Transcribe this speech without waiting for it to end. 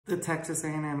The Texas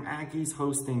A&M Aggies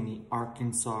hosting the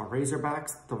Arkansas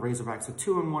Razorbacks. The Razorbacks are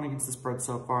 2-1 against the spread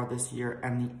so far this year,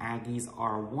 and the Aggies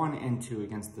are 1-2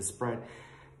 against the spread.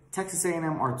 Texas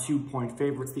A&M are 2-point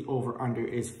favorites. The over-under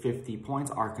is 50 points.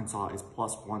 Arkansas is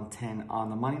plus 110 on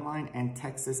the money line, and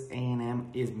Texas A&M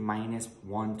is minus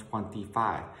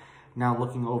 125. Now,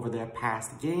 looking over their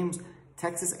past games,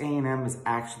 Texas A&M is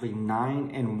actually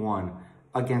 9-1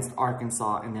 against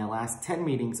Arkansas in their last 10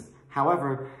 meetings.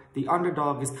 However, the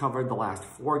underdog has covered the last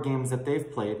 4 games that they've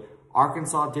played.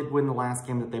 Arkansas did win the last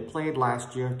game that they played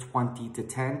last year,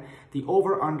 20-10. The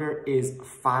over-under is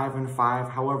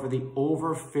 5-5. However, the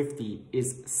over 50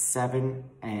 is 7-3.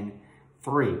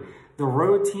 The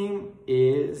home team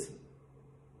is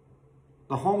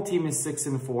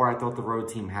 6-4. I thought the road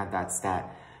team had that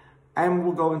stat. And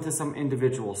we'll go into some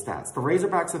individual stats. The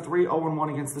Razorbacks are 3-0-1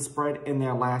 against the spread in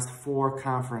their last 4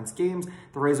 conference games.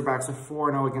 The Razorbacks are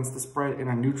 4-0 against the spread in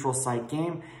a neutral site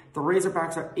game. The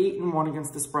Razorbacks are 8-1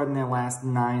 against the spread in their last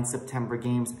 9 September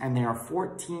games, and they are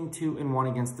 14-2-1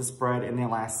 against the spread in their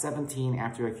last 17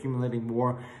 after accumulating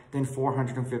more than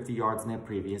 450 yards in their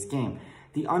previous game.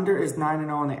 The under is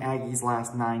 9-0 in the Aggies'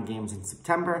 last 9 games in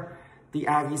September. The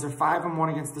Aggies are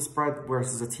 5-1 against the spread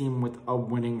versus a team with a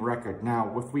winning record.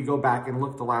 Now, if we go back and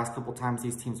look the last couple times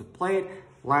these teams have played,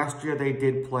 last year they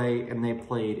did play, and they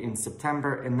played in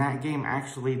September, and that game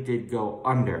actually did go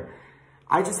under.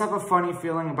 I just have a funny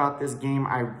feeling about this game.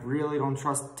 I really don't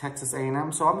trust Texas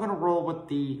A&M, so I'm going to roll with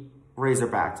the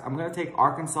Razorbacks. I'm going to take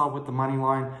Arkansas with the money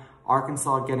line,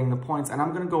 Arkansas getting the points, and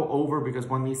I'm going to go over because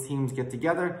when these teams get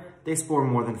together, they score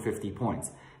more than 50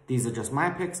 points. These are just my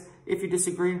picks. If you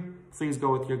disagree, please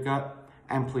go with your gut,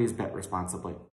 and please bet responsibly.